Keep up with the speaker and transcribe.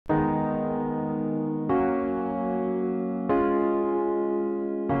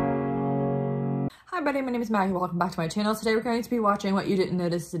everybody, my name is Maggie. Welcome back to my channel. Today we're going to be watching What You Didn't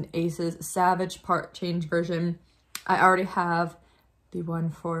Notice in A.C.E.'s Savage Part Change version. I already have the one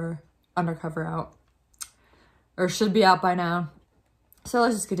for Undercover out, or should be out by now. So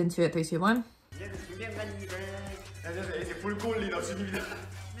let's just get into it. 3, 2, 1.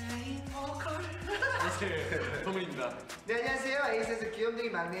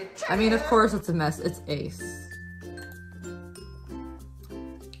 I mean, of course it's a mess. It's Ace.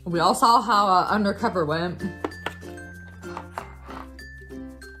 We all saw how Undercover went.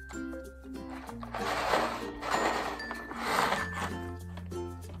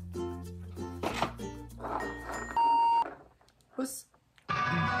 Who's...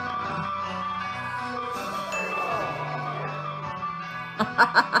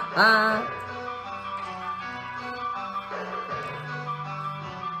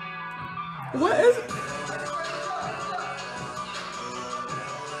 What is...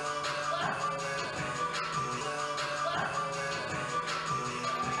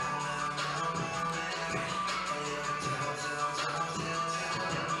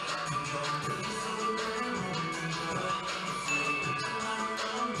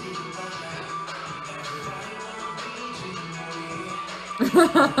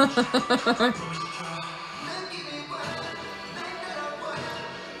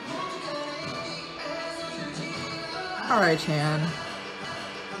 Alright, Chan.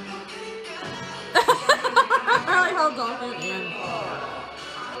 I like how dolphin in.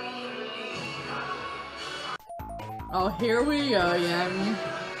 Oh, here we go again.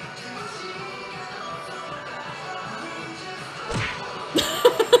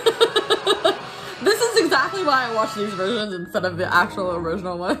 This is exactly why I watch these versions instead of the actual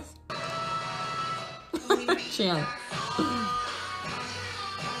original ones. Chan.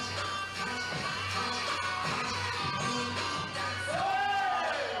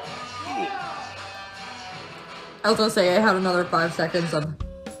 I was gonna say I had another 5 seconds of...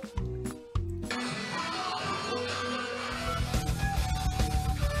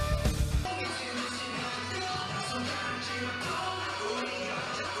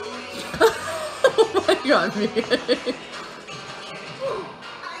 Oh my god, me.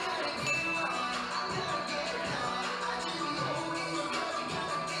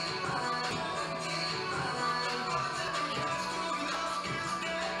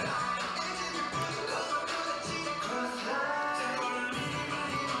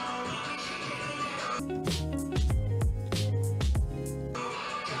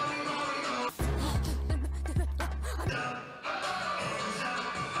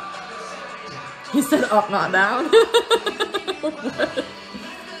 He said up, not down.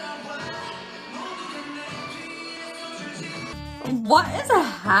 What is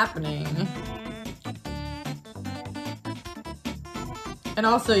happening? And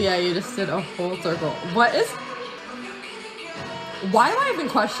also, yeah, you just did a full circle. What is... Why do I even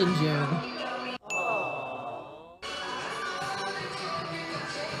question June?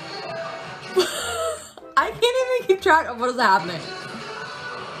 I can't even keep track of what is happening.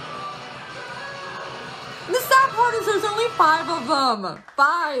 The sad part is there's only 5 of them.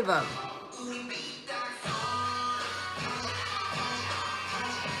 5.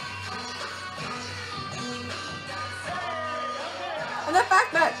 And the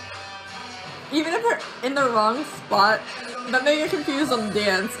fact that even if they're in the wrong spot, that they get confused on the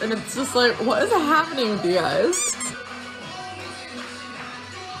dance, and it's just like, what is happening with you guys?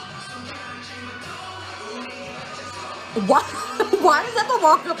 What? Why does that have to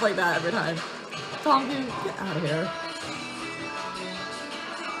walk up like that every time? Tom, dude, get out of here.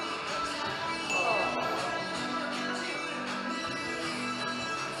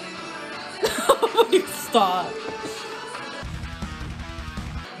 Please stop.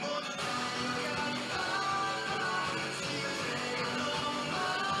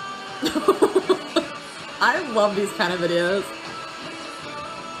 I love these kind of videos.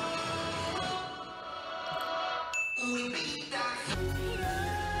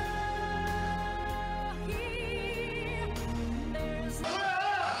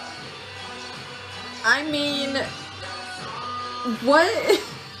 I mean, what?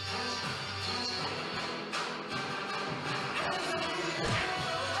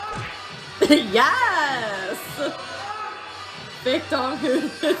 Yes! Fake dog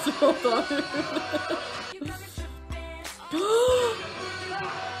hood, it's real dog hood.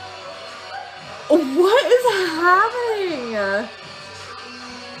 What is happening?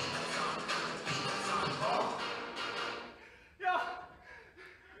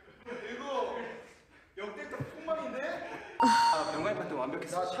 영광의 파트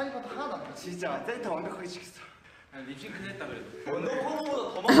완벽했어. 나 창의 파트 하나도 안 봤어. 진짜 센터 완벽하게 찍혔어. At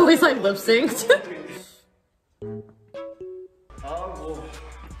least like lip synced.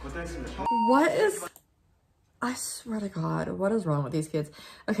 What is, I swear to God, what is wrong with these kids?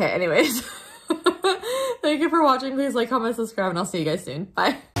 Okay, anyways. Thank you for watching. Please like, comment, subscribe, and I'll see you guys soon.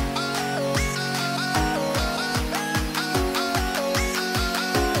 Bye.